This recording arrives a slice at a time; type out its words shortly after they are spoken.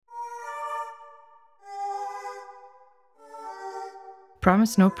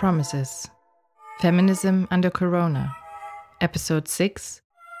Promise No Promises. Feminism Under Corona. Episode 6.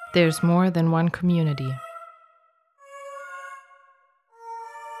 There's More Than One Community.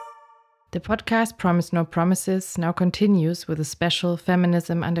 The podcast Promise No Promises now continues with a special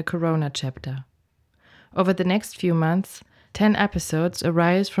Feminism Under Corona chapter. Over the next few months, 10 episodes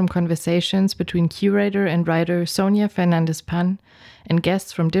arise from conversations between curator and writer Sonia Fernandez-Pan and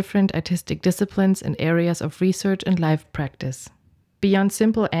guests from different artistic disciplines and areas of research and life practice. Beyond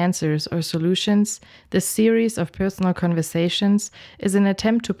simple answers or solutions, this series of personal conversations is an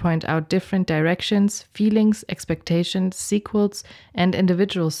attempt to point out different directions, feelings, expectations, sequels, and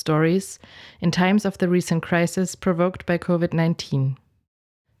individual stories in times of the recent crisis provoked by COVID-19.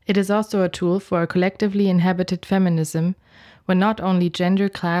 It is also a tool for a collectively inhabited feminism where not only gender,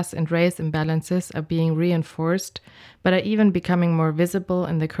 class, and race imbalances are being reinforced, but are even becoming more visible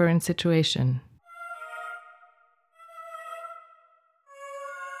in the current situation.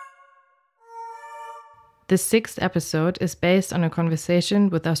 This sixth episode is based on a conversation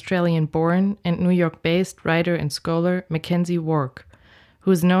with Australian-born and New York-based writer and scholar Mackenzie Wark,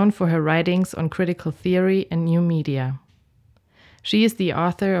 who is known for her writings on critical theory and new media. She is the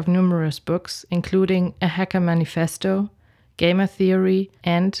author of numerous books, including A Hacker Manifesto, Gamer Theory,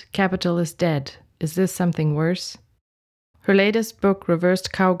 and Capital is Dead. Is This Something Worse? Her latest book,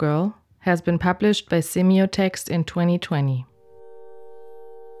 Reversed Cowgirl, has been published by Semiotext in 2020.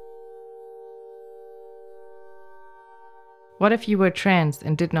 What if you were trans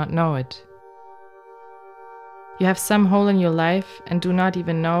and did not know it? You have some hole in your life and do not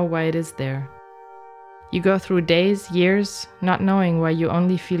even know why it is there. You go through days, years, not knowing why you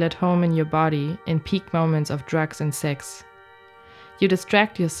only feel at home in your body in peak moments of drugs and sex. You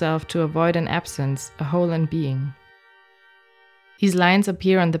distract yourself to avoid an absence, a hole in being. These lines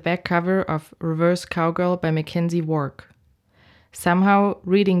appear on the back cover of Reversed Cowgirl by Mackenzie Wark. Somehow,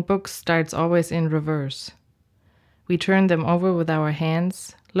 reading books starts always in reverse. We turn them over with our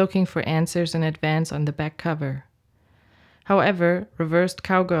hands, looking for answers in advance on the back cover. However, Reversed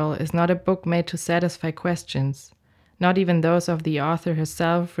Cowgirl is not a book made to satisfy questions, not even those of the author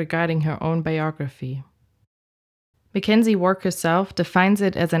herself regarding her own biography. Mackenzie Wark herself defines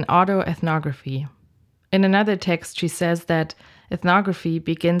it as an autoethnography. In another text, she says that ethnography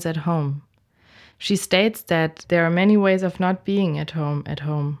begins at home. She states that there are many ways of not being at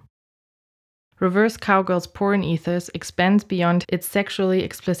home. Reversed Cowgirl's porn ethos expands beyond its sexually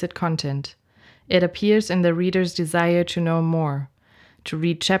explicit content. It appears in the reader's desire to know more, to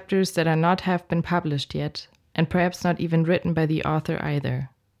read chapters that are not have been published yet, and perhaps not even written by the author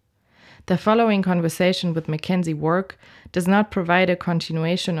either. The following conversation with Mackenzie Wark does not provide a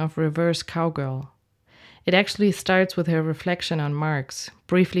continuation of Reversed Cowgirl. It actually starts with her reflection on Marx,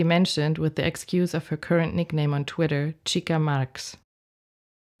 briefly mentioned with the excuse of her current nickname on Twitter, Chica Marx.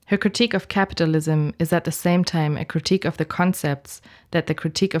 Her critique of capitalism is at the same time a critique of the concepts that the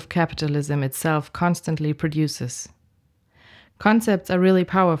critique of capitalism itself constantly produces. Concepts are really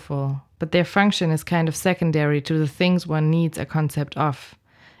powerful, but their function is kind of secondary to the things one needs a concept of,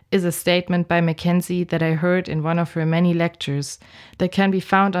 is a statement by Mackenzie that I heard in one of her many lectures that can be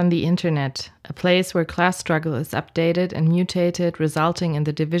found on the internet, a place where class struggle is updated and mutated, resulting in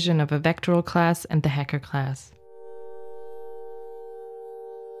the division of a vectoral class and the hacker class.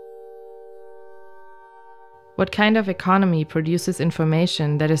 What kind of economy produces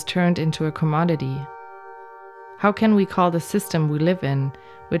information that is turned into a commodity? How can we call the system we live in,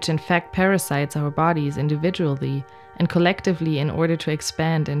 which in fact parasites our bodies individually and collectively in order to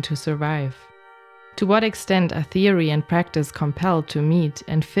expand and to survive? To what extent are theory and practice compelled to meet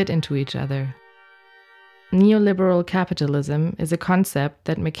and fit into each other? Neoliberal capitalism is a concept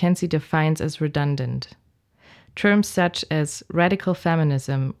that Mackenzie defines as redundant. Terms such as radical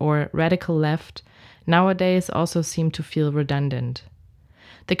feminism or radical left nowadays also seem to feel redundant.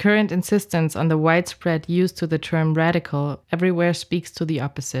 The current insistence on the widespread use to the term radical everywhere speaks to the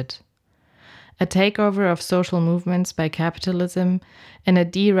opposite. A takeover of social movements by capitalism and a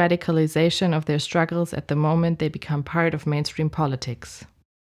de-radicalization of their struggles at the moment they become part of mainstream politics.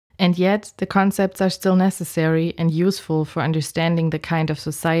 And yet, the concepts are still necessary and useful for understanding the kind of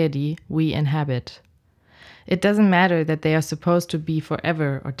society we inhabit. It doesn't matter that they are supposed to be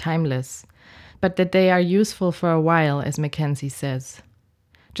forever or timeless, but that they are useful for a while, as Mackenzie says.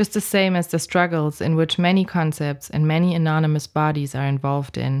 Just the same as the struggles in which many concepts and many anonymous bodies are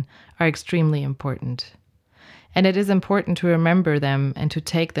involved in are extremely important. And it is important to remember them and to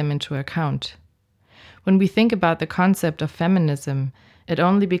take them into account. When we think about the concept of feminism, it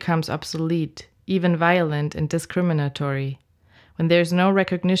only becomes obsolete, even violent and discriminatory, when there's no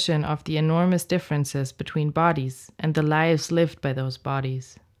recognition of the enormous differences between bodies and the lives lived by those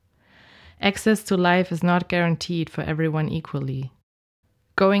bodies. Access to life is not guaranteed for everyone equally.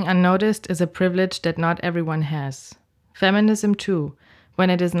 Going unnoticed is a privilege that not everyone has. Feminism, too, when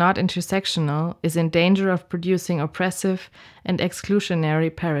it is not intersectional, is in danger of producing oppressive and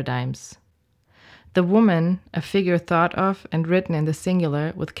exclusionary paradigms. The woman, a figure thought of and written in the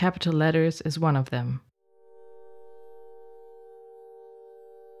singular with capital letters, is one of them.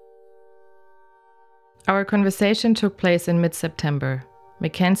 Our conversation took place in mid-September.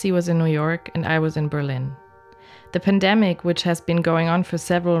 Mackenzie was in New York and I was in Berlin. The pandemic, which has been going on for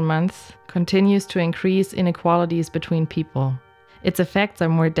several months, continues to increase inequalities between people. Its effects are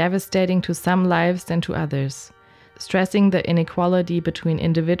more devastating to some lives than to others, stressing the inequality between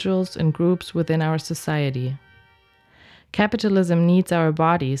individuals and groups within our society. Capitalism needs our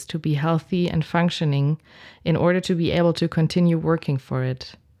bodies to be healthy and functioning in order to be able to continue working for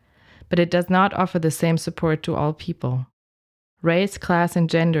it. But it does not offer the same support to all people. Race, class, and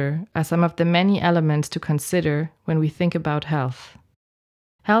gender are some of the many elements to consider when we think about health.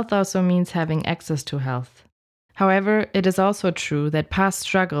 Health also means having access to health. However, it is also true that past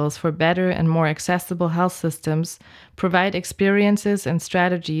struggles for better and more accessible health systems provide experiences and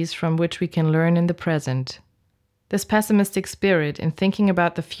strategies from which we can learn in the present. This pessimistic spirit in thinking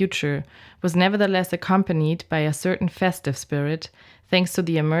about the future was nevertheless accompanied by a certain festive spirit, thanks to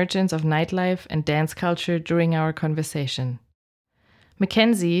the emergence of nightlife and dance culture during our conversation.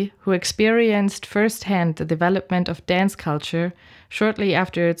 Mackenzie, who experienced firsthand the development of dance culture shortly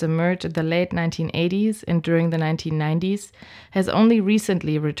after its emerged in the late 1980s and during the 1990s, has only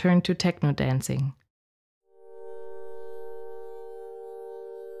recently returned to techno dancing.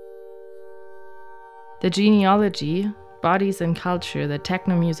 The genealogy, bodies, and culture that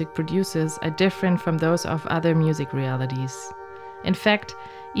techno music produces are different from those of other music realities. In fact,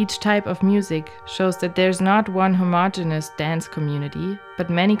 each type of music shows that there's not one homogeneous dance community, but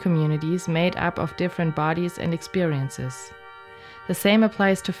many communities made up of different bodies and experiences. The same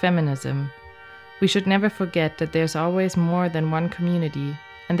applies to feminism. We should never forget that there's always more than one community,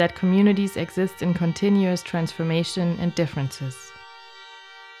 and that communities exist in continuous transformation and differences.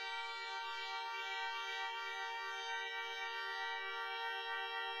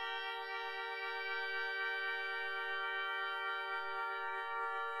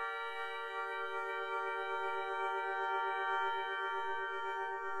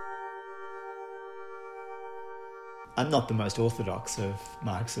 I'm not the most orthodox of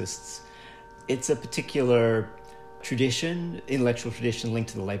Marxists. It's a particular tradition, intellectual tradition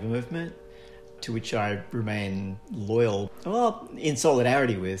linked to the labour movement, to which I remain loyal, well, in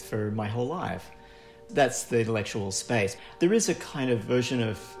solidarity with for my whole life. That's the intellectual space. There is a kind of version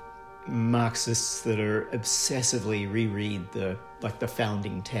of Marxists that are obsessively reread the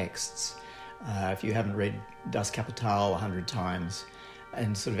founding texts. If you haven't read Das Kapital 100 times,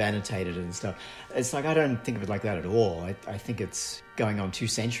 and sort of annotated it and stuff. It's like, I don't think of it like that at all. I think it's going on 2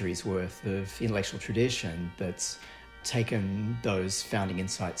 centuries worth of intellectual tradition that's taken those founding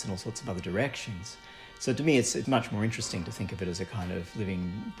insights in all sorts of other directions. So to me, it's much more interesting to think of it as a kind of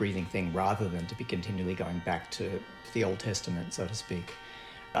living, breathing thing rather than to be continually going back to the Old Testament, so to speak.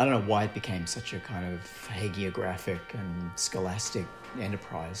 I don't know why it became such a kind of hagiographic and scholastic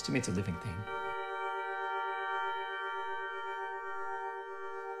enterprise. To me, it's a living thing.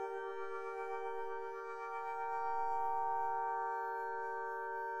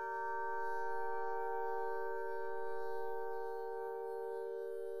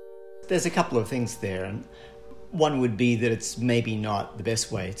 There's a couple of things there, and one would be that it's maybe not the best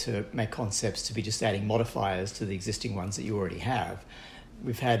way to make concepts to be just adding modifiers to the existing ones that you already have.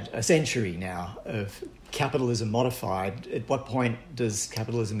 We've had a century now of capitalism modified. At what point does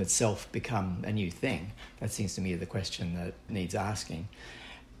capitalism itself become a new thing? That seems to me the question that needs asking.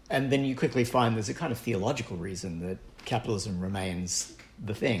 And then you quickly find there's a kind of theological reason that capitalism remains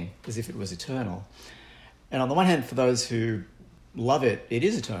the thing, as if it was eternal. And on the one hand, for those who love it, it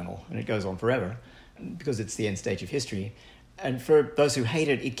is eternal and it goes on forever because it's the end stage of history. And for those who hate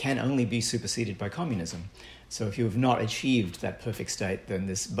it, it can only be superseded by communism. So if you have not achieved that perfect state, then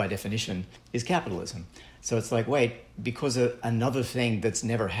this, by definition, is capitalism. So it's like, wait, because another thing that's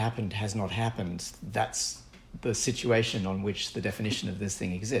never happened has not happened, that's the situation on which the definition of this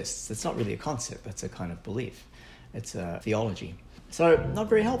thing exists. It's not really a concept, that's a kind of belief. It's a theology. So not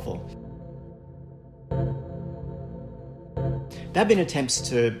very helpful. There have been attempts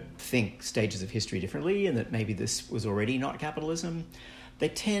to think stages of history differently and that maybe this was already not capitalism. They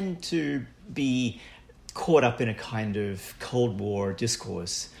tend to be caught up in a kind of Cold War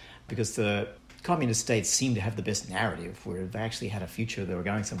discourse because the communist states seem to have the best narrative, where they actually had a future, they were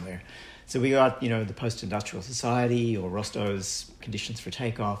going somewhere. So we got, the post-industrial society, or Rostow's conditions for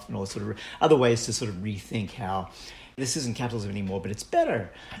takeoff, and all sort of other ways to sort of rethink how this isn't capitalism anymore, but it's better.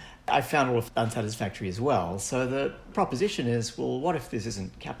 I found all unsatisfactory as well. So the proposition is, well, what if this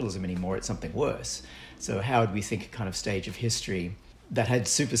isn't capitalism anymore, it's something worse? So how would we think a kind of stage of history that had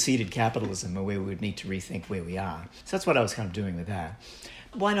superseded capitalism, or where we would need to rethink where we are? So that's what I was kind of doing with that.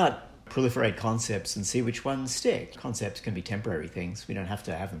 Why not proliferate concepts and see which ones stick? Concepts can be temporary things. We don't have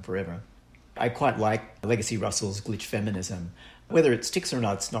to have them forever. I quite like Legacy Russell's glitch feminism. Whether it sticks or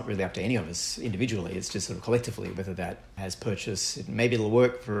not, it's not really up to any of us individually. It's just sort of collectively whether that has purchase. Maybe it'll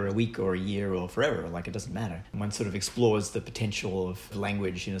work for a week or a year or forever, it doesn't matter. One sort of explores the potential of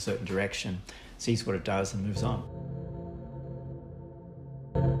language in a certain direction, sees what it does and moves on.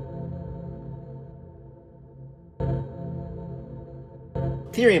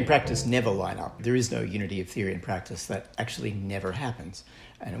 Theory and practice never line up. There is no unity of theory and practice. That actually never happens.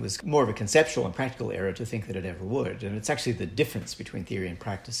 And it was more of a conceptual and practical error to think that it ever would. And it's actually the difference between theory and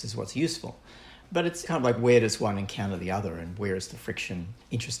practice is what's useful. But it's kind of like, where does one encounter the other, and where is the friction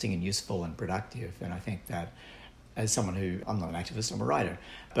interesting and useful and productive? And I think that as someone who, I'm not an activist, I'm a writer,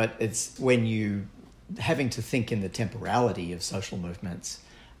 but it's when you having to think in the temporality of social movements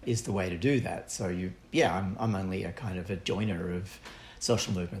is the way to do that. So I'm only a kind of a joiner of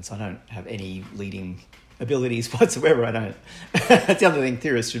social movements. I don't have any leading abilities whatsoever. I don't. That's the other thing.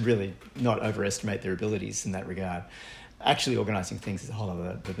 Theorists should really not overestimate their abilities in that regard. Actually, organising things is a whole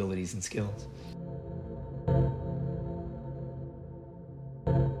other abilities and skills.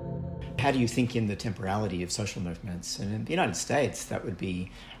 How do you think in the temporality of social movements? And in the United States, that would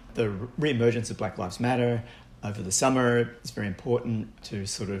be the re-emergence of Black Lives Matter. Over the summer, it's very important to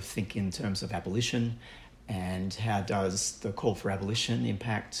sort of think in terms of abolition, and how does the call for abolition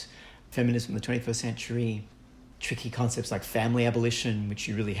impact feminism in the 21st century? Tricky concepts like family abolition, which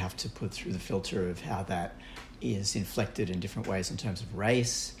you really have to put through the filter of how that is inflected in different ways in terms of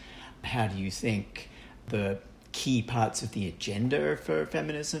race. How do you think the key parts of the agenda for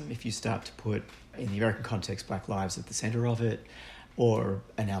feminism, if you start to put, in the American context, Black lives at the centre of it, or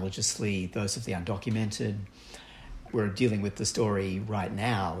analogously those of the undocumented? We're dealing with the story right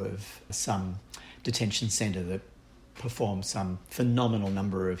now of some detention centre that performed some phenomenal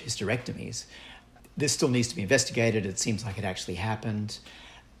number of hysterectomies. This still needs to be investigated. It seems like it actually happened.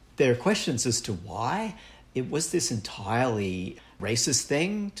 There are questions as to why. Was this entirely racist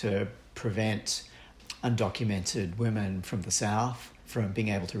thing to prevent undocumented women from the South from being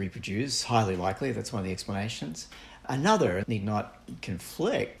able to reproduce? Highly likely, that's one of the explanations. Another, need not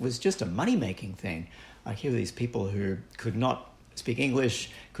conflict, was just a money-making thing. Like, here were these people who could not speak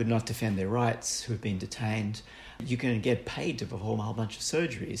English, could not defend their rights, who have been detained. You can get paid to perform a whole bunch of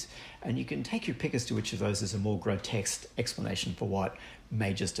surgeries, and you can take your pick as to which of those is a more grotesque explanation for what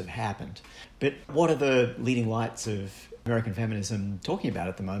may just have happened. But what are the leading lights of American feminism talking about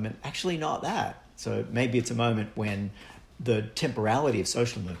at the moment? Actually not that. So maybe it's a moment when the temporality of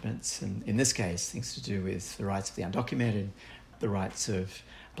social movements, and in this case, things to do with the rights of the undocumented, the rights of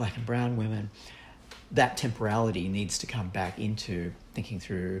Black and brown women, that temporality needs to come back into thinking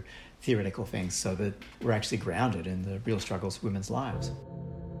through theoretical things so that we're actually grounded in the real struggles of women's lives.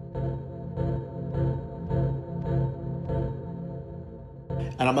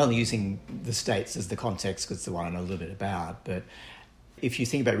 And I'm only using the States as the context because it's the one I know a little bit about, but if you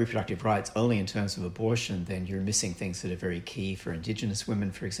think about reproductive rights only in terms of abortion, then you're missing things that are very key for Indigenous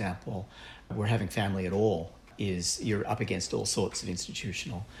women, for example. Where having family at all is you're up against all sorts of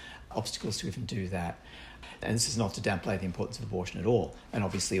institutional obstacles to even do that. And this is not to downplay the importance of abortion at all. And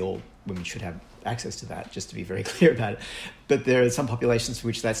obviously all women should have access to that, just to be very clear about it. But there are some populations for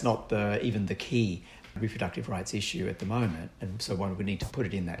which that's not even the key reproductive rights issue at the moment. And so one would need to put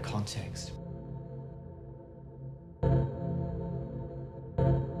it in that context.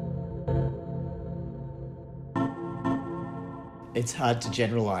 It's hard to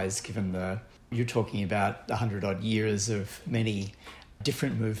generalize given you're talking about 100-odd years of many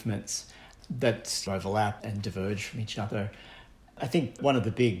different movements that overlap and diverge from each other. I think one of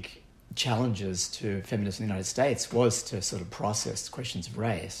the big challenges to feminism in the United States was to sort of process questions of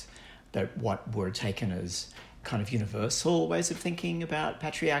race, that what were taken as kind of universal ways of thinking about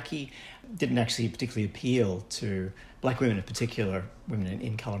patriarchy didn't actually particularly appeal to Black women in particular, women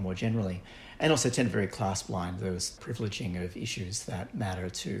in colour more generally, and also tended very class blind. There was privileging of issues that matter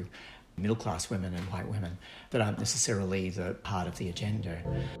to middle-class women and white women that aren't necessarily the part of the agenda.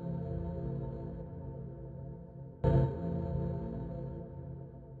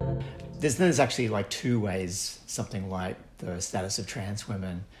 There's actually like two ways something like the status of trans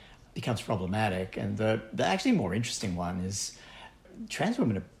women becomes problematic. And the actually more interesting one is trans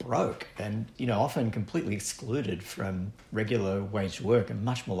women are broke and, often completely excluded from regular wage work and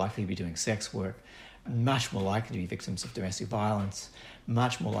much more likely to be doing sex work, much more likely to be victims of domestic violence,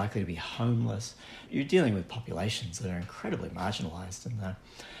 much more likely to be homeless. You're dealing with populations that are incredibly marginalised. And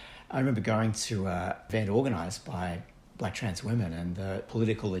I remember going to an event organised by Black trans women, and the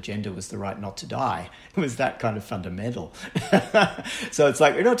political agenda was the right not to die. It was that kind of fundamental. So it's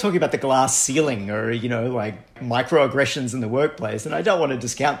like, we're not talking about the glass ceiling or, like microaggressions in the workplace. And I don't want to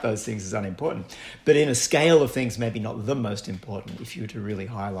discount those things as unimportant. But in a scale of things, maybe not the most important if you were to really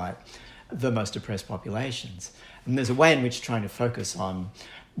highlight the most oppressed populations. And there's a way in which trying to focus on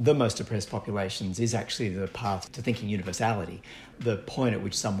the most oppressed populations is actually the path to thinking universality. The point at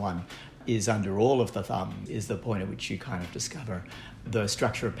which someone is under all of the thumb is the point at which you kind of discover the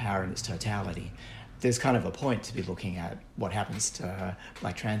structure of power in its totality. There's kind of a point to be looking at what happens to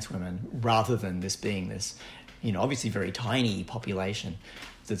Black trans women rather than this being this, obviously very tiny population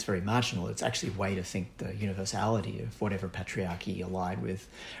that's very marginal. It's actually a way to think the universality of whatever patriarchy allied with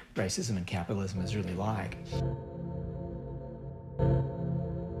racism and capitalism is really like.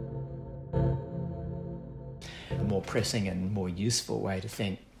 A more pressing and more useful way to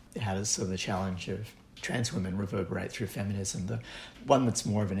think how does sort of the challenge of trans women reverberate through feminism. The one that's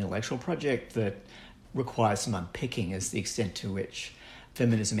more of an intellectual project that requires some unpicking is the extent to which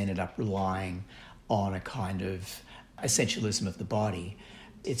feminism ended up relying on a kind of essentialism of the body.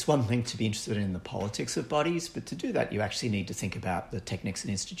 It's one thing to be interested in the politics of bodies, but to do that you actually need to think about the techniques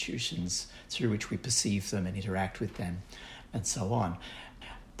and institutions through which we perceive them and interact with them and so on.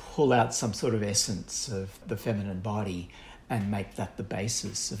 Pull out some sort of essence of the feminine body and make that the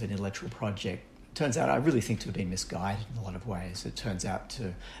basis of an intellectual project. Turns out I really think to have been misguided in a lot of ways. It turns out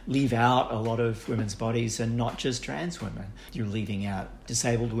to leave out a lot of women's bodies and not just trans women. You're leaving out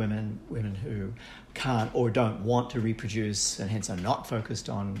disabled women, women who can't or don't want to reproduce and hence are not focused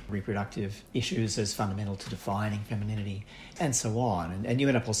on reproductive issues as fundamental to defining femininity and so on. And you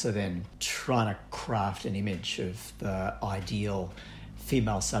end up also then trying to craft an image of the ideal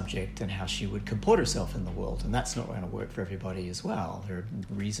female subject and how she would comport herself in the world. And that's not going to work for everybody as well. There are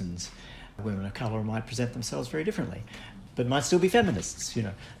reasons women of colour might present themselves very differently, but might still be feminists,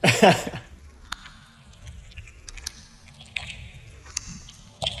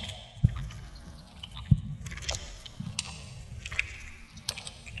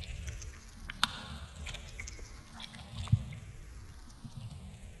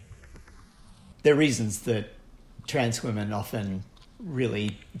 There are reasons that trans women often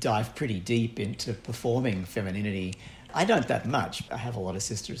really dive pretty deep into performing femininity. I don't that much. I have a lot of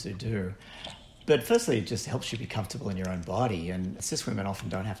sisters who do. But firstly, it just helps you be comfortable in your own body, and cis women often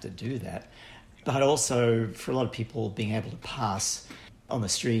don't have to do that. But also, for a lot of people, being able to pass on the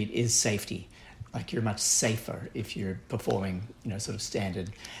street is safety. Like, you're much safer if you're performing, sort of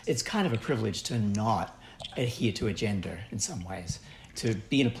standard. It's kind of a privilege to not adhere to a gender in some ways, to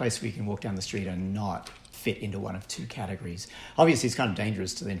be in a place where you can walk down the street and not fit into one of two categories. Obviously, it's kind of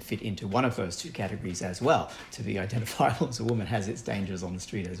dangerous to then fit into one of those two categories as well. To be identifiable as a woman has its dangers on the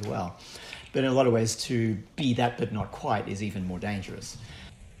street as well. But in a lot of ways, to be that but not quite is even more dangerous.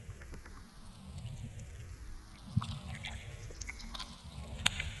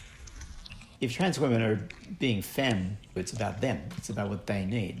 If trans women are being femme, it's about them. It's about what they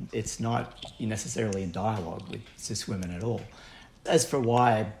need. It's not necessarily in dialogue with cis women at all. As for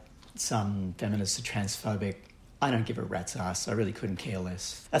why some feminists are transphobic, I don't give a rat's ass. I really couldn't care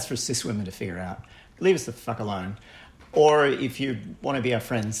less. That's for cis women to figure out. Leave us the fuck alone. Or if you want to be our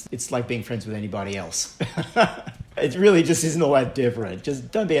friends, it's like being friends with anybody else. It really just isn't all that different.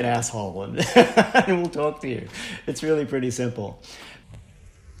 Just don't be an asshole and we'll talk to you. It's really pretty simple.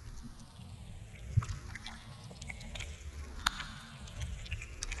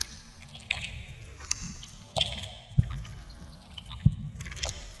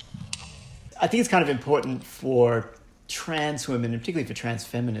 I think it's kind of important for trans women, and particularly for trans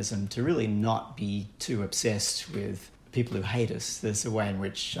feminism, to really not be too obsessed with people who hate us. There's a way in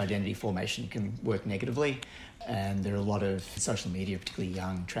which identity formation can work negatively, and there are a lot of social media, particularly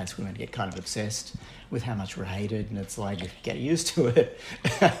young trans women, get kind of obsessed with how much we're hated, and it's like, get used to it.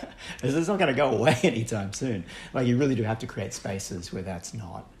 It's not going to go away anytime soon. Like, you really do have to create spaces where that's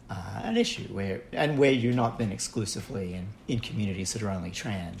not an issue, where you're not then exclusively in communities that are only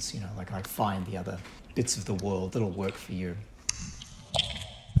trans. Like, I find the other bits of the world that'll work for you.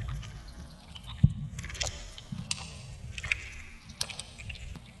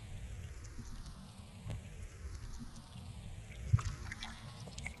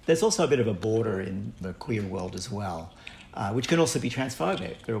 There's also a bit of a border in the queer world as well. which can also be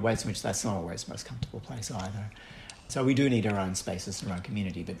transphobic. There are ways in which that's not always the most comfortable place either. So we do need our own spaces and our own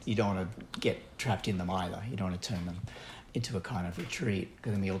community, but you don't want to get trapped in them either. You don't want to turn them into a kind of retreat,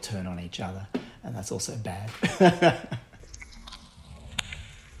 because then we all turn on each other, and that's also bad.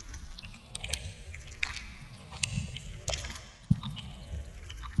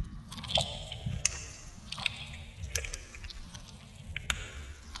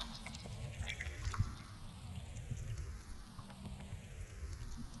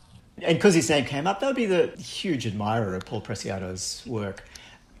 And because his name came up, that would be the huge admirer of Paul Preciado's work.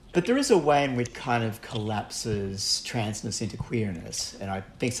 But there is a way in which kind of collapses transness into queerness. And I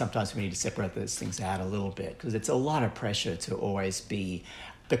think sometimes we need to separate those things out a little bit, because it's a lot of pressure to always be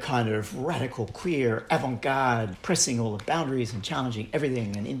the kind of radical, queer, avant-garde, pressing all the boundaries and challenging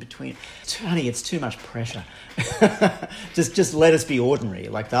everything and in between. Honey, it's too much pressure. just let us be ordinary.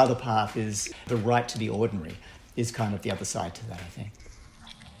 Like the other path is the right to be ordinary is kind of the other side to that, I think.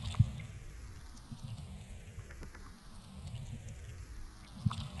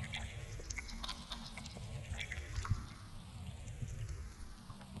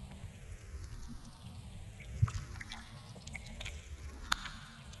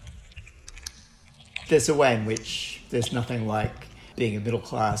 There's a way in which there's nothing like being a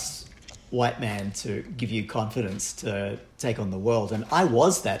middle-class white man to give you confidence to take on the world. And I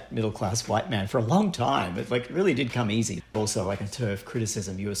was that middle-class white man for a long time. It really did come easy. Also, like a TERF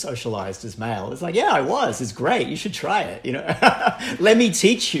criticism, you were socialized as male. It's like, yeah, I was. It's great. You should try it. Let me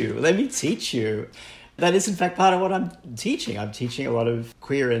teach you. That is, in fact, part of what I'm teaching. I'm teaching a lot of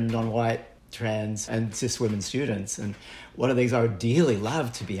queer and non-white, trans and cis women students. And one of the things I would dearly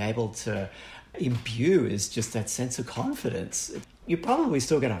love to be able to imbue is just that sense of confidence. You're probably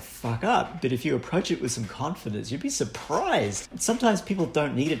still going to fuck up, but if you approach it with some confidence, you'd be surprised. Sometimes people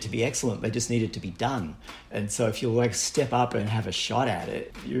don't need it to be excellent, they just need it to be done. And so if you step up and have a shot at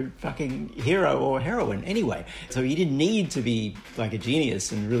it, you're a fucking hero or heroine anyway. So you didn't need to be like a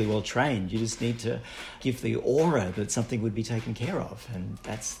genius and really well trained. You just need to give the aura that something would be taken care of, and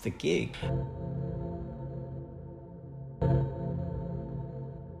that's the gig.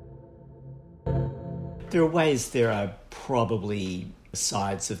 There are probably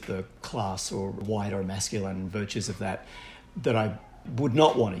sides of the class or white or masculine virtues of that I would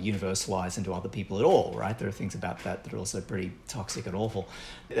not want to universalize into other people at all, right? There are things about that are also pretty toxic and awful.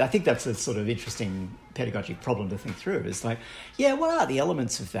 I think that's a sort of interesting pedagogic problem to think through. It's like, yeah, what are the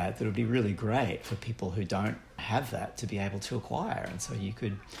elements of that would be really great for people who don't have that to be able to acquire? And so you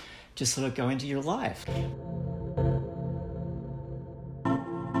could just sort of go into your life.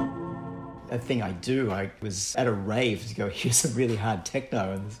 A thing I do, I was at a rave to go hear some really hard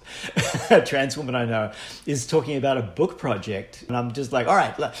techno, and this a trans woman I know is talking about a book project, and I'm just like, all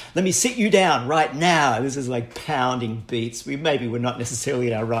right, let me sit you down right now. This is like pounding beats. We're not necessarily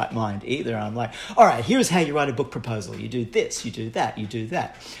in our right mind either. I'm like, all right, here's how you write a book proposal. You do this, you do that, you do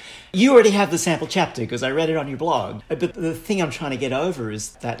that. You already have the sample chapter because I read it on your blog. But the thing I'm trying to get over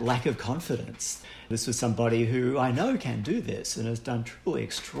is that lack of confidence. This was somebody who I know can do this and has done truly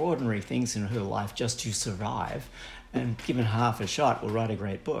extraordinary things in her life just to survive, and given half a shot will write a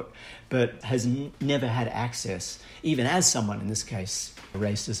great book, but has never had access, even as someone, in this case,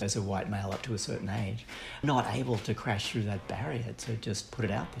 raised as a white male up to a certain age, not able to crash through that barrier to just put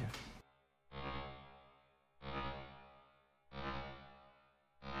it out there.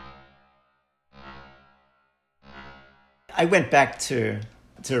 I went back to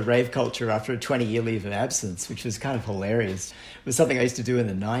rave culture after a 20-year leave of absence, which was kind of hilarious. It was something I used to do in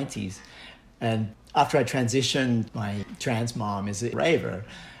the 90s. And after I transitioned, my trans mom is a raver.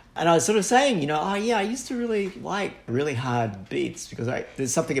 And I was sort of saying, I used to really like really hard beats because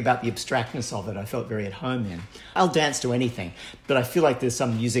there's something about the abstractness of it I felt very at home in. I'll dance to anything, but I feel like there's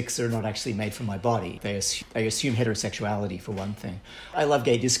some musics that are not actually made for my body. They assume heterosexuality, for one thing. I love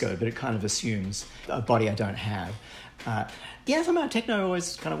gay disco, but it kind of assumes a body I don't have. Somehow techno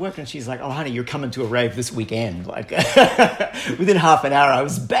always kind of worked, and she's like, oh, honey, you're coming to a rave this weekend. Like, within half an hour, I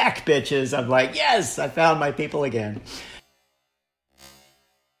was back, bitches. I'm like, yes, I found my people again.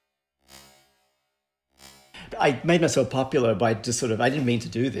 I made myself popular by just I didn't mean to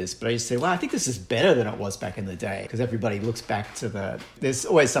do this, but I used to say, well, I think this is better than it was back in the day, because everybody looks back to there's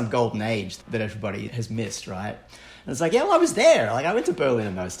always some golden age that everybody has missed, right? And it's like, yeah, well, I was there. Like, I went to Berlin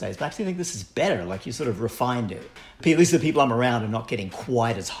in those days, but I actually think this is better. Like, you sort of refined it. At least the people I'm around are not getting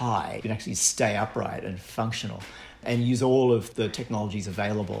quite as high. You can actually stay upright and functional and use all of the technologies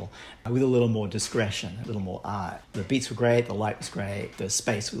available with a little more discretion, a little more art. The beats were great, the light was great, the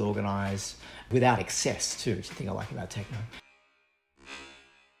space was organised, without excess too, which is the thing I like about techno.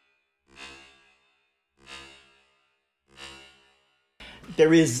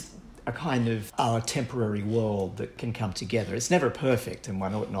 there is a kind of our temporary world that can come together. It's never perfect, and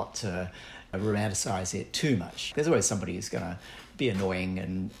one ought not to romanticize it too much. There's always somebody who's going to be annoying,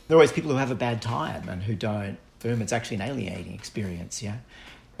 and there are always people who have a bad time and who don't, for whom it's actually an alienating experience, yeah?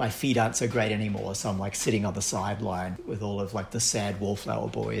 My feet aren't so great anymore, so I'm like sitting on the sideline with all of like the sad wallflower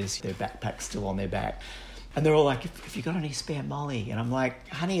boys, their backpacks still on their back. And they're all like, if you got any spare Molly? And I'm like,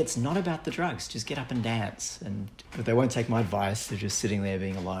 honey, it's not about the drugs. Just get up and dance. But they won't take my advice. They're just sitting there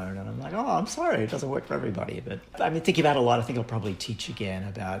being alone. And I'm like, oh, I'm sorry. It doesn't work for everybody. But I mean, thinking about it a lot, I think I'll probably teach again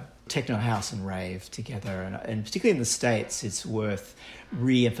about techno house and rave together. And particularly in the States, it's worth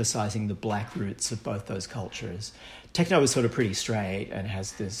re-emphasizing the black roots of both those cultures. Techno is sort of pretty straight and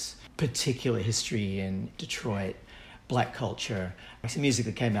has this particular history in Detroit, black culture. It's music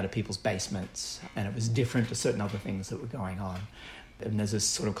that came out of people's basements, and it was different to certain other things that were going on. And there's this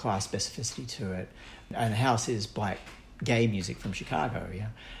sort of class specificity to it. And house is black gay music from Chicago, yeah?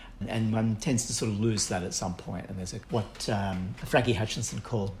 And one tends to sort of lose that at some point. And there's what Frankie Hutchinson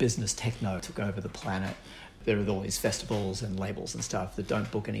calls business techno took over the planet. There are all these festivals and labels and stuff that don't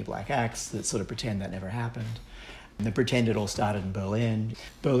book any black acts, that sort of pretend that never happened. And they pretend it all started in Berlin.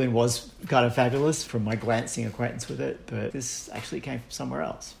 Berlin was kind of fabulous from my glancing acquaintance with it, but this actually came from somewhere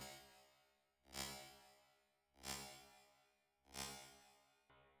else.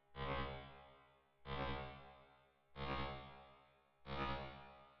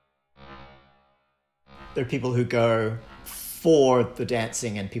 There are people who go for the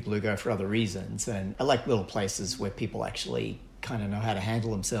dancing and people who go for other reasons. And I like little places where people actually kind of know how to handle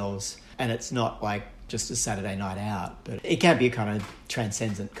themselves. And it's not like just a Saturday night out, but it can be a kind of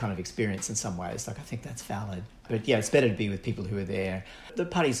transcendent kind of experience in some ways. Like, I think that's valid. But yeah, it's better to be with people who are there. The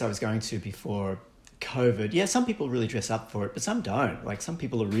parties I was going to before COVID, yeah, some people really dress up for it, but some don't. Like, some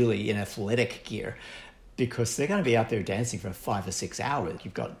people are really in athletic gear because they're going to be out there dancing for 5 or 6 hours.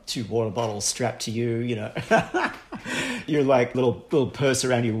 You've got 2 water bottles strapped to you, you know. You're like little purse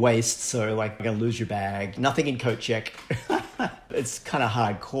around your waist, so like you're going to lose your bag. Nothing in coat check. It's kind of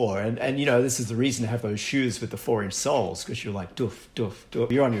hardcore. And you know, this is the reason to have those shoes with the 4-inch soles, because you're like doof, doof, doof.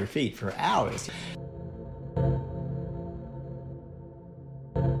 You're on your feet for hours.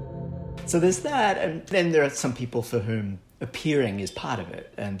 So there's that, and then there are some people for whom appearing is part of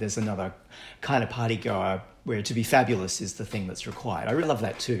it, and there's another kind of party goer where to be fabulous is the thing that's required. I really love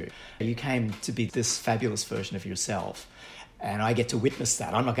that too. You came to be this fabulous version of yourself, and I get to witness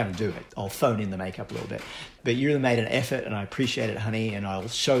that. I'm not going to do it. I'll phone in the makeup a little bit. But you really made an effort, and I appreciate it, honey, and I'll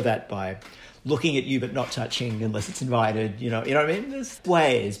show that by looking at you but not touching unless it's invited. You know what I mean? There's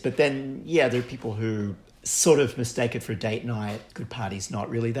ways. But then, yeah, there are people who sort of mistake it for a date night. Good party's not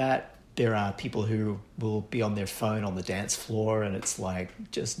really that. There are people who will be on their phone on the dance floor, and it's like,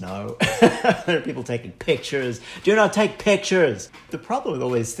 just no. There are people taking pictures. Do not take pictures. The problem with all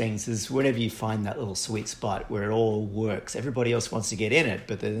these things is whenever you find that little sweet spot where it all works, everybody else wants to get in it,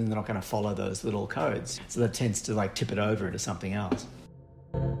 but then they're not going to follow those little codes. So that tends to like tip it over into something else.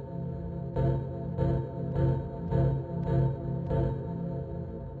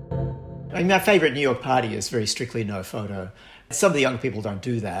 I mean, my favourite New York party is very strictly no photo. Some of the younger people don't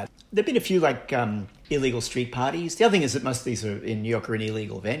do that. There have been a few like illegal street parties. The other thing is that most of these are in New York are in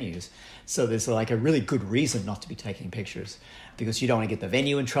illegal venues. So there's like a really good reason not to be taking pictures, because you don't want to get the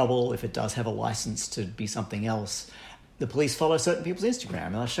venue in trouble if it does have a license to be something else. The police follow certain people's Instagram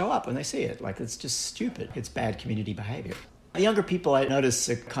and they'll show up when they see it. Like, it's just stupid. It's bad community behavior. The younger people, I noticed,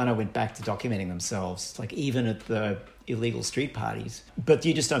 kind of went back to documenting themselves, like even at the illegal street parties. But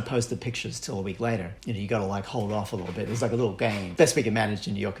you just don't post the pictures till a week later. You know, you got to like hold off a little bit. There's like a little game. Best we can manage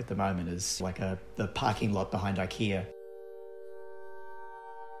in New York at the moment is like the parking lot behind IKEA.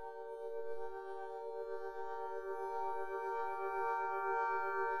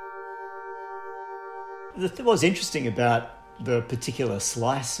 The thing was interesting about the particular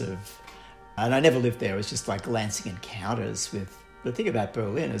slice of, and I never lived there, it was just like glancing encounters with, the thing about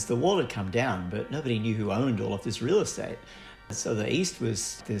Berlin is the wall had come down, but nobody knew who owned all of this real estate. So the East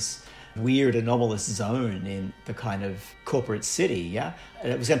was this weird anomalous zone in the kind of corporate city, yeah?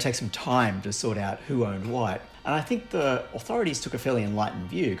 And it was going to take some time to sort out who owned what. And I think the authorities took a fairly enlightened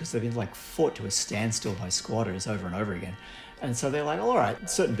view, because they've been like fought to a standstill by squatters over and over again. And so they're like, all right,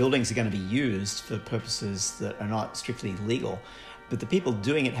 certain buildings are going to be used for purposes that are not strictly legal, but the people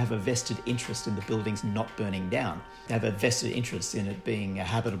doing it have a vested interest in the buildings not burning down. They have a vested interest in it being a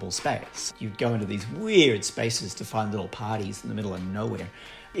habitable space. You go into these weird spaces to find little parties in the middle of nowhere.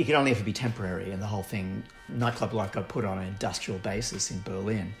 It can only ever be temporary, and the whole thing, nightclub life got put on an industrial basis in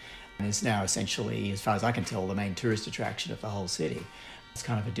Berlin, and is now essentially, as far as I can tell, the main tourist attraction of the whole city. It's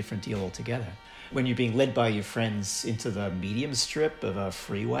kind of a different deal altogether. When you're being led by your friends into the medium strip of a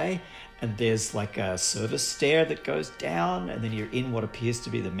freeway, and there's like a service stair that goes down, and then you're in what appears to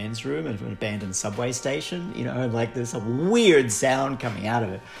be the men's room of an abandoned subway station, and like there's a weird sound coming out of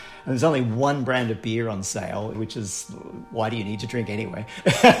it. And there's only one brand of beer on sale, which is, why do you need to drink anyway?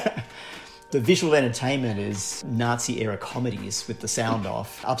 The visual entertainment is Nazi-era comedies with the sound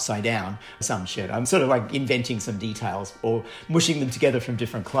off, upside down, some shit. I'm sort of like inventing some details or mushing them together from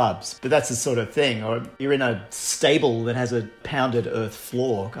different clubs. But that's the sort of thing. Or you're in a stable that has a pounded earth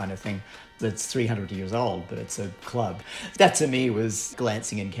floor kind of thing that's 300 years old, but it's a club. That to me was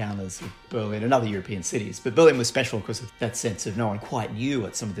glancing encounters with Berlin and other European cities. But Berlin was special because of that sense of no one quite knew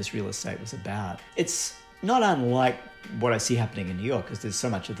what some of this real estate was about. It's not unlike what I see happening in New York, because there's so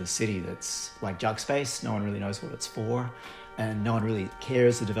much of the city that's like jug space. No one really knows what it's for, and no one really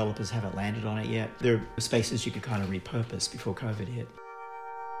cares. The developers haven't landed on it yet. There are spaces you could kind of repurpose before COVID hit.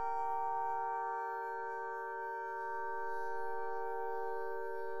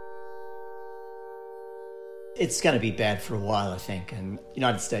 It's going to be bad for a while, I think, and the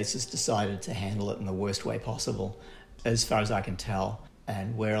United States has decided to handle it in the worst way possible, as far as I can tell,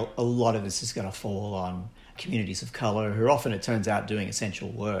 and where a lot of this is going to fall on communities of colour who are often, it turns out, doing essential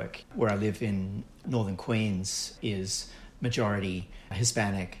work. Where I live in northern Queens is majority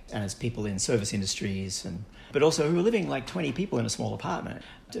Hispanic, and it's people in service industries, but also who are living like 20 people in a small apartment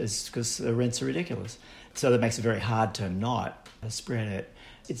because the rents are ridiculous. So that makes it very hard to not spread it.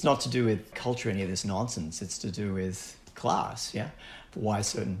 It's not to do with culture, any of this nonsense. It's to do with class, yeah? Why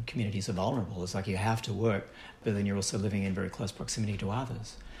certain communities are vulnerable. It's like you have to work, but then you're also living in very close proximity to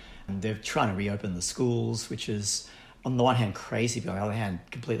others. And they're trying to reopen the schools, which is, on the one hand, crazy, but on the other hand,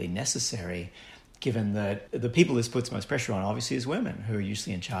 completely necessary, given that the people this puts most pressure on, obviously, is women, who are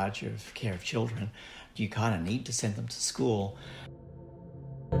usually in charge of care of children. You kind of need to send them to school.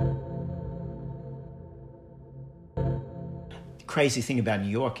 The crazy thing about New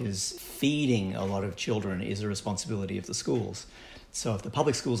York is feeding a lot of children is a responsibility of the schools. So if the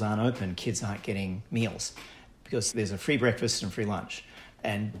public schools aren't open, kids aren't getting meals because there's a free breakfast and free lunch.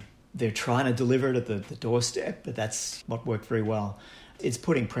 And they're trying to deliver it at the doorstep, but that's not worked very well. It's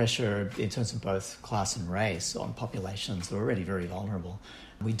putting pressure in terms of both class and race on populations that are already very vulnerable.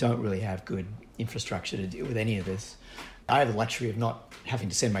 We don't really have good infrastructure to deal with any of this. I have the luxury of not having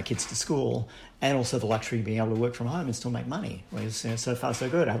to send my kids to school, and also the luxury of being able to work from home and still make money. Whereas, so far so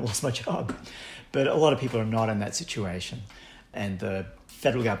good, I haven't lost my job. But a lot of people are not in that situation. And the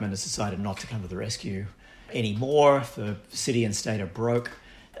federal government has decided not to come to the rescue anymore. The city and state are broke.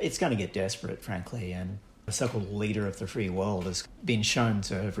 It's going to get desperate, frankly, and the so-called leader of the free world has been shown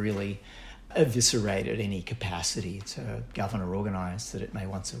to have really eviscerated any capacity to govern or organise that it may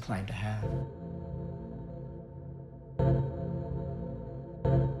once have claimed to have.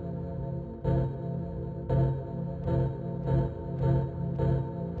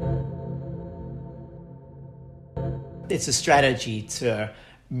 It's a strategy to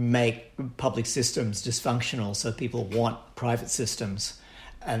make public systems dysfunctional so people want private systems.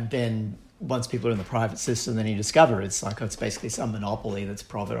 And then once people are in the private system, then you discover it's basically some monopoly that's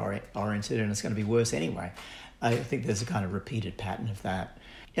profit-oriented and it's going to be worse anyway. I think there's a kind of repeated pattern of that.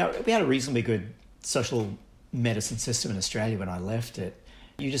 We had a reasonably good social medicine system in Australia when I left it.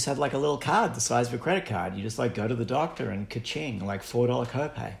 You just had like a little card the size of a credit card. You just like go to the doctor and ka-ching, like $4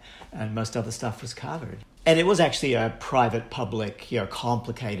 copay, and most other stuff was covered. And it was actually a private-public,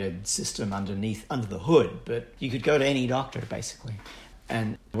 complicated system under the hood, but you could go to any doctor, basically.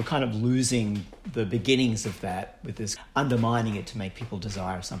 And we're kind of losing the beginnings of that with this undermining it to make people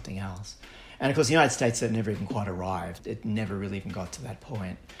desire something else. And of course, the United States had never even quite arrived. It never really even got to that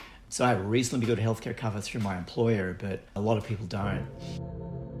point. So I have reasonably good healthcare cover through my employer, but a lot of people don't.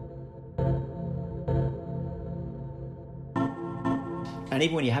 And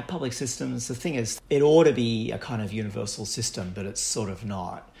even when you have public systems, the thing is, it ought to be a kind of universal system, but it's sort of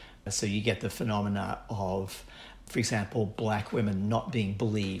not. So you get the phenomena of, for example, black women not being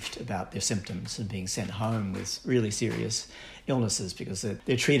believed about their symptoms and being sent home with really serious illnesses because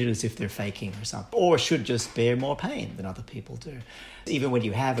they're treated as if they're faking or something, or should just bear more pain than other people do. Even when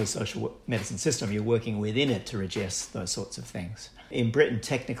you have a social medicine system, you're working within it to redress those sorts of things. In Britain,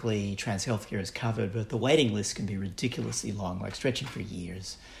 technically, trans healthcare is covered, but the waiting list can be ridiculously long, like stretching for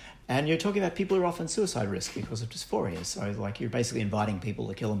years. And you're talking about people who are often suicide risk because of dysphoria. So you're basically inviting people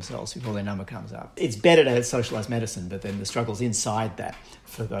to kill themselves before their number comes up. It's better to have socialised medicine, but then the struggles inside that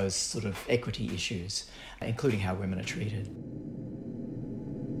for those sort of equity issues, including how women are treated.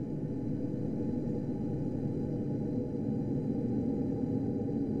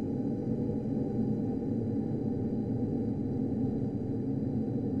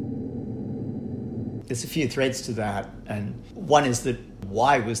 There's a few threads to that, and one is that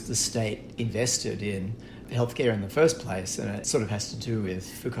why was the state invested in healthcare in the first place? And it sort of has to do with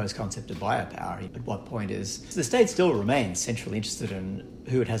Foucault's concept of biopower. At what point is the state still remains centrally interested in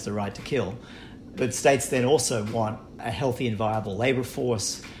who it has the right to kill, but states then also want a healthy and viable labour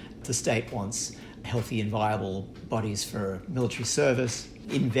force. The state wants healthy and viable bodies for military service,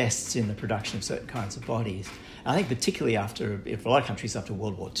 invests in the production of certain kinds of bodies. I think particularly for a lot of countries after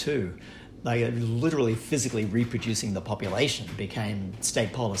World War II, like literally physically reproducing the population became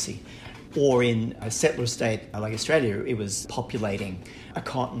state policy. Or in a settler state like Australia, it was populating a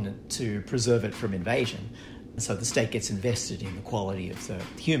continent to preserve it from invasion. So the state gets invested in the quality of the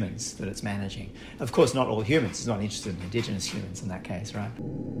humans that it's managing. Of course, not all humans. It's not interested in Indigenous humans in that case, right?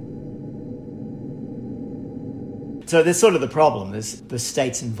 So there's sort of the problem. There's the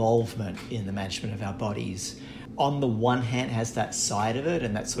state's involvement in the management of our bodies. On the one hand, has that side of it,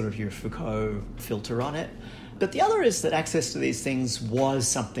 and that's sort of your Foucault filter on it. But the other is that access to these things was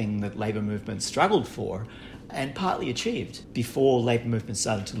something that labour movements struggled for and partly achieved before labour movements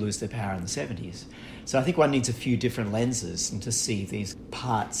started to lose their power in the 70s. So I think one needs a few different lenses and to see these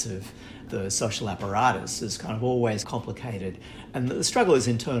parts of the social apparatus as kind of always complicated. And the struggle is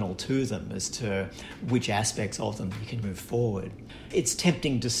internal to them as to which aspects of them you can move forward. It's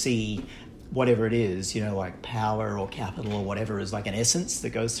tempting to see whatever it is, like power or capital or whatever, is like an essence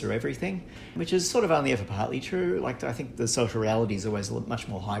that goes through everything, which is sort of only ever partly true. Like, I think the social reality is always much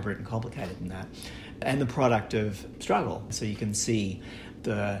more hybrid and complicated than that, and the product of struggle. So you can see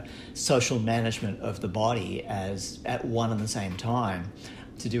the social management of the body as at one and the same time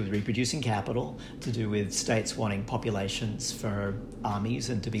to do with reproducing capital, to do with states wanting populations for armies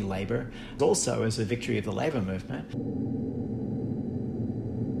and to be labour, also as a victory of the labour movement.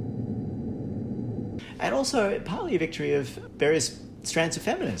 And also partly a victory of various strands of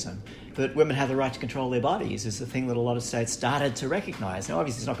feminism, that women have the right to control their bodies is the thing that a lot of states started to recognise. Now,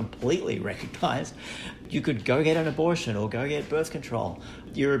 obviously, it's not completely recognised. You could go get an abortion or go get birth control.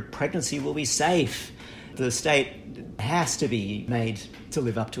 Your pregnancy will be safe. The state has to be made to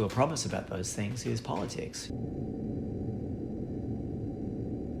live up to a promise about those things. Here's politics.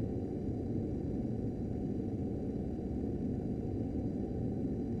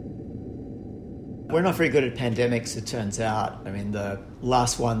 We're not very good at pandemics, it turns out. I mean, the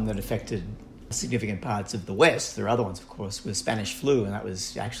last one that affected significant parts of the West, there are other ones, of course, was Spanish flu, and that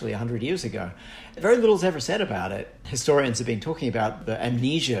was actually 100 years ago. Very little's ever said about it. Historians have been talking about the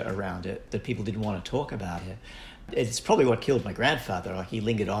amnesia around it, that people didn't want to talk about it. It's probably what killed my grandfather. Like, he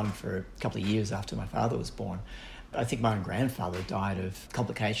lingered on for a couple of years after my father was born. I think my own grandfather died of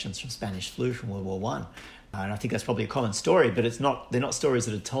complications from Spanish flu from World War One. And I think that's probably a common story, but they're not stories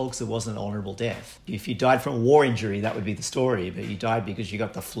that are told because it wasn't an honourable death. If you died from a war injury, that would be the story, but you died because you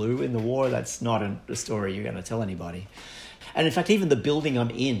got the flu in the war, that's not a story you're going to tell anybody. And in fact, even the building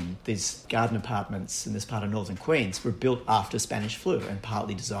I'm in, these garden apartments in this part of northern Queens, were built after Spanish flu and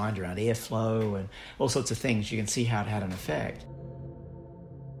partly designed around airflow and all sorts of things. You can see how it had an effect.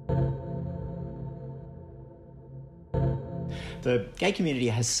 The gay community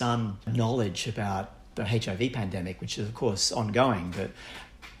has some knowledge about the HIV pandemic, which is, of course, ongoing, but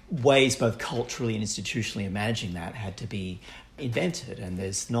ways both culturally and institutionally of managing that had to be invented, and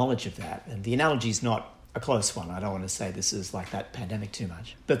there's knowledge of that. And the analogy is not a close one. I don't want to say this is like that pandemic too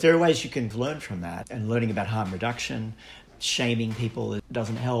much. But there are ways you can learn from that, and learning about harm reduction, shaming people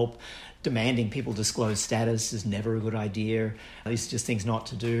doesn't help, demanding people disclose status is never a good idea. These are just things not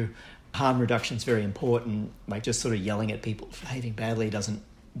to do. Harm reduction is very important, like just sort of yelling at people for behaving badly doesn't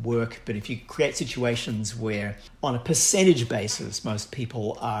work, but if you create situations where on a percentage basis most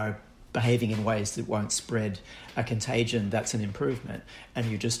people are behaving in ways that won't spread a contagion, that's an improvement, and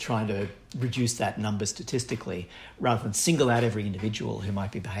you're just trying to reduce that number statistically rather than single out every individual who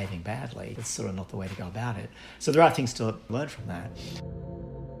might be behaving badly. That's sort of not the way to go about it. So there are things to learn from that.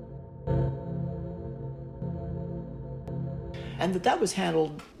 And that was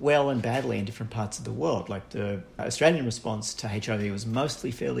handled well and badly in different parts of the world. Like, the Australian response to HIV was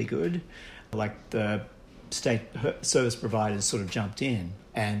mostly fairly good. Like, the state service providers sort of jumped in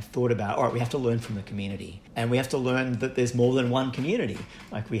and thought about, all right, we have to learn from the community. And we have to learn that there's more than one community.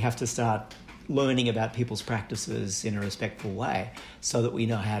 Like, we have to start learning about people's practices in a respectful way so that we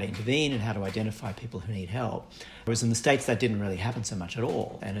know how to intervene and how to identify people who need help. Whereas in the States, that didn't really happen so much at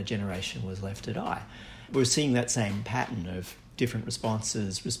all, and a generation was left to die. We're seeing that same pattern of different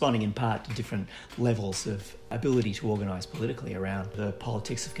responses, responding in part to different levels of ability to organise politically around the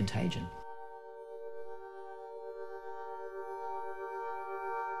politics of contagion.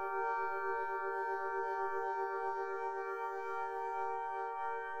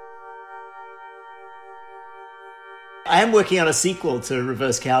 I am working on a sequel to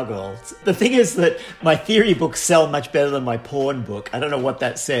Reverse Cowgirl. The thing is that my theory books sell much better than my porn book. I don't know what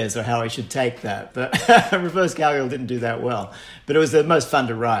that says or how I should take that, but Reverse Cowgirl didn't do that well. But it was the most fun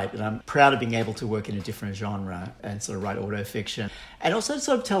to write, and I'm proud of being able to work in a different genre and sort of write autofiction. And also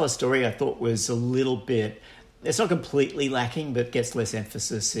sort of tell a story I thought was a little bit... It's not completely lacking, but gets less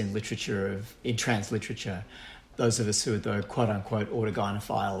emphasis in in trans literature. Those of us who are the quote-unquote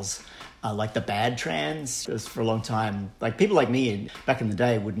autogynephiles, like the bad trans, because for a long time, like people like me back in the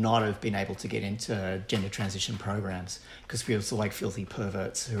day would not have been able to get into gender transition programs because we were sort of like filthy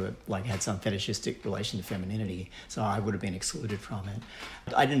perverts who had some fetishistic relation to femininity. So I would have been excluded from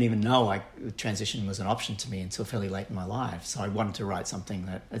it. I didn't even know transition was an option to me until fairly late in my life. So I wanted to write something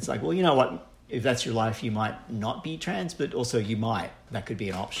that it's like, well, you know what? If that's your life, you might not be trans, but also you might. That could be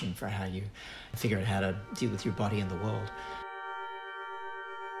an option for how you figure out how to deal with your body and the world.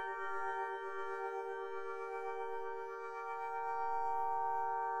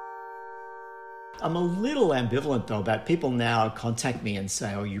 I'm a little ambivalent, though, about people now contact me and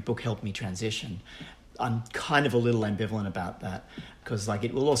say, oh, your book helped me transition. I'm kind of a little ambivalent about that because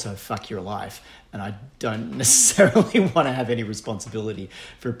it will also fuck your life, and I don't necessarily want to have any responsibility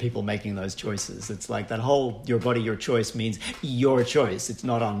for people making those choices. It's like that whole your body, your choice means your choice. It's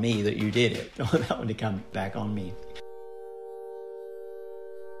not on me that you did it. I want that one to come back on me.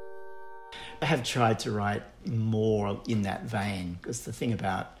 I have tried to write more in that vein because the thing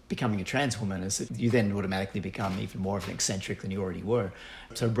about becoming a trans woman is that you then automatically become even more of an eccentric than you already were.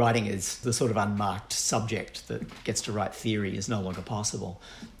 So writing as the sort of unmarked subject that gets to write theory is no longer possible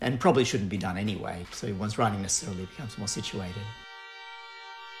and probably shouldn't be done anyway. So one's writing necessarily becomes more situated.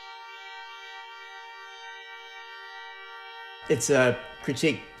 It's a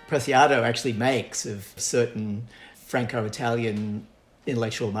critique Preciado actually makes of certain Franco-Italian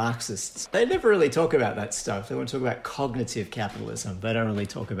intellectual Marxists. They never really talk about that stuff. They want to talk about cognitive capitalism. They don't really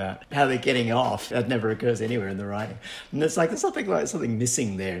talk about how they're getting off. That never occurs anywhere in the writing. And it's there's something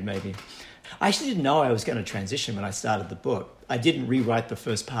missing there, maybe. I actually didn't know I was going to transition when I started the book. I didn't rewrite the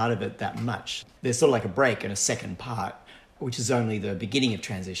first part of it that much. There's sort of like a break and a second part, which is only the beginning of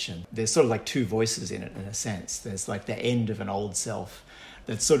transition. There's sort of like two voices in it, in a sense. There's like the end of an old self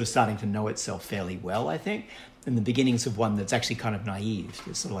that's sort of starting to know itself fairly well, I think, and the beginnings of one that's actually kind of naive.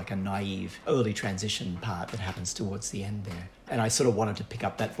 There's sort of like a naive early transition part that happens towards the end there. And I sort of wanted to pick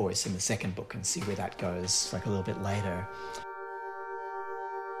up that voice in the second book and see where that goes, a little bit later.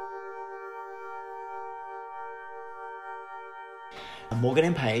 Morgan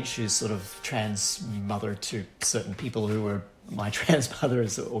M. Page, who's sort of trans mother to certain people who were my trans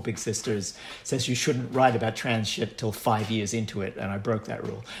mothers or big sisters, says you shouldn't write about trans shit till 5 years into it, and I broke that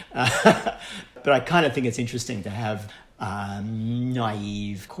rule. But I kind of think it's interesting to have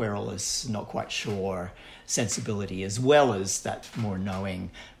naive, querulous, not quite sure sensibility, as well as that more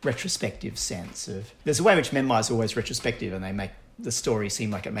knowing, retrospective sense of... There's a way in which memoirs are always retrospective, and they make the story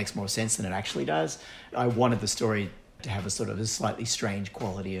seem like it makes more sense than it actually does. I wanted the story to have a sort of a slightly strange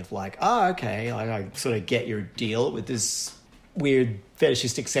quality of okay, I sort of get your deal with this weird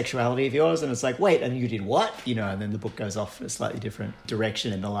fetishistic sexuality of yours, and it's wait, and you did what? And then the book goes off in a slightly different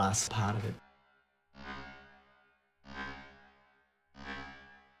direction in the last part of it.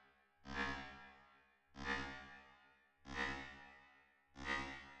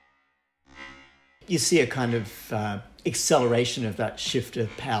 You see a kind of acceleration of that shift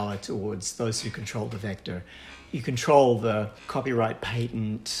of power towards those who control the vector. You control the copyright,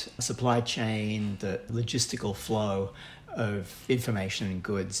 patent, supply chain, the logistical flow of information and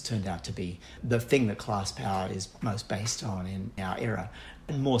goods turned out to be the thing that class power is most based on in our era,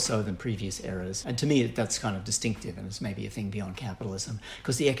 and more so than previous eras. And to me, that's kind of distinctive, and it's maybe a thing beyond capitalism,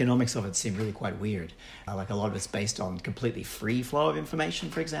 because the economics of it seem really quite weird. A lot of it's based on completely free flow of information,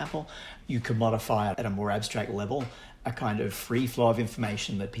 for example. You commodify it at a more abstract level, a kind of free flow of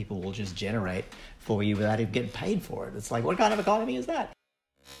information that people will just generate for you without even getting paid for it. It's what kind of economy is that?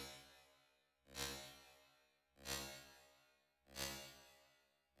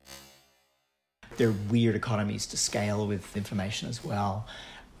 They're weird economies to scale with information as well.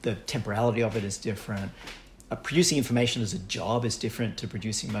 The temporality of it is different. Producing information as a job is different to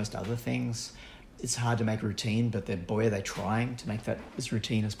producing most other things. It's hard to make routine, but boy, are they trying to make that as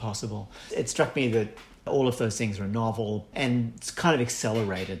routine as possible. It struck me that all of those things are novel, and it's kind of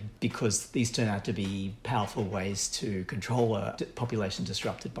accelerated because these turn out to be powerful ways to control a population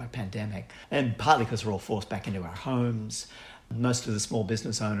disrupted by pandemic, and partly because we're all forced back into our homes. Most of the small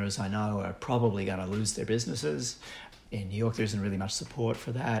business owners I know are probably going to lose their businesses. In New York, there isn't really much support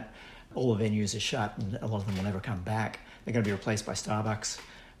for that. All the venues are shut, and a lot of them will never come back. They're going to be replaced by Starbucks.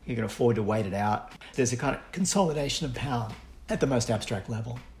 You can afford to wait it out. There's a kind of consolidation of power at the most abstract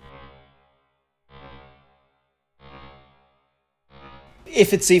level.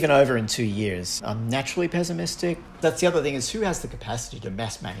 If it's even over in 2 years, I'm naturally pessimistic. That's the other thing, is who has the capacity to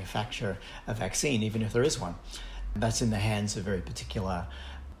mass manufacture a vaccine, even if there is one? That's in the hands of very particular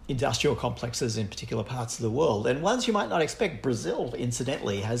industrial complexes in particular parts of the world. And ones you might not expect. Brazil,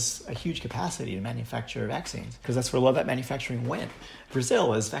 incidentally, has a huge capacity to manufacture vaccines, because that's where a lot of that manufacturing went.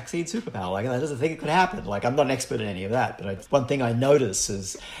 Brazil is vaccine superpower. Like, that doesn't think it could happen. Like, I'm not an expert in any of that, but one thing I notice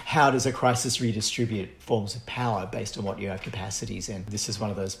is, how does a crisis redistribute forms of power based on what you have capacities in? This is one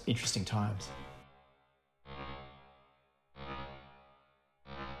of those interesting times.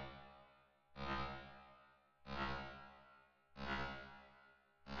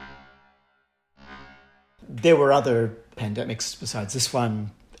 There were other pandemics besides this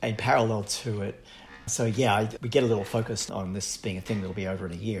one in parallel to it. So yeah, we get a little focused on this being a thing that'll be over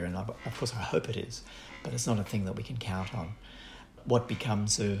in a year, and of course I hope it is, but it's not a thing that we can count on. What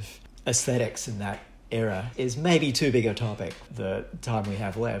becomes of aesthetics in that era is maybe too big a topic the time we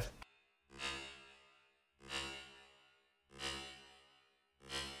have left.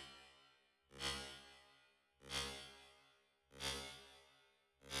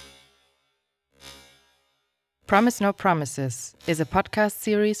 Promise No Promises is a podcast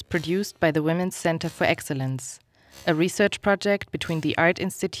series produced by the Women's Center for Excellence, a research project between the Art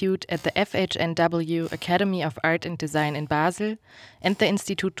Institute at the FHNW Academy of Art and Design in Basel and the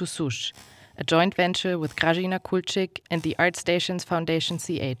Instituto SUS, a joint venture with Grażyna Kulczyk and the ArtStations Foundation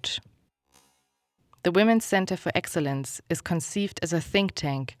CH. The Women's Center for Excellence is conceived as a think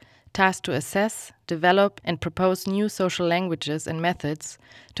tank tasked to assess, develop, and propose new social languages and methods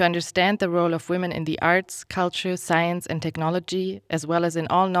to understand the role of women in the arts, culture, science, and technology, as well as in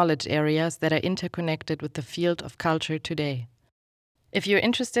all knowledge areas that are interconnected with the field of culture today. If you're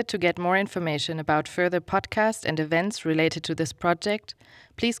interested to get more information about further podcasts and events related to this project,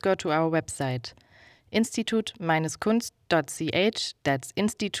 please go to our website, institut-kunst.ch, that's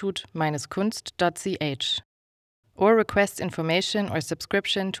institut-kunst.ch. Or request information or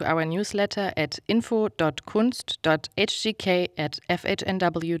subscription to our newsletter at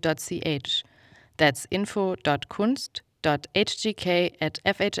info.kunst.hgk@fhnw.ch. That's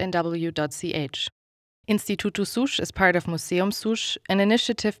info.kunst.hgk@fhnw.ch. Instituto SUS is part of Museum SUS, an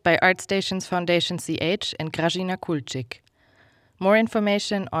initiative by ArtStations Foundation CH and Grażyna Kulczyk. More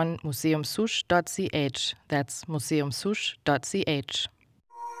information on museumsus.ch. That's museumsus.ch.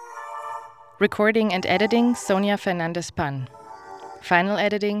 Recording and editing, Sonia Fernandez-Pan. Final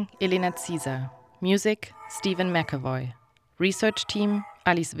editing, Elena Zieser. Music, Stephen McAvoy. Research team,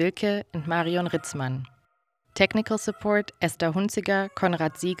 Alice Wilke and Marion Ritzmann. Technical support, Esther Hunziger,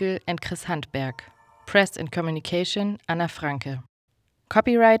 Konrad Siegel and Chris Handberg. Press and communication, Anna Franke.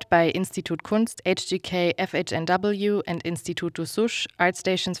 Copyright by Institut Kunst, HGK, FHNW and Instituto SUS,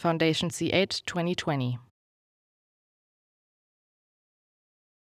 ArtStations Foundation CH 2020.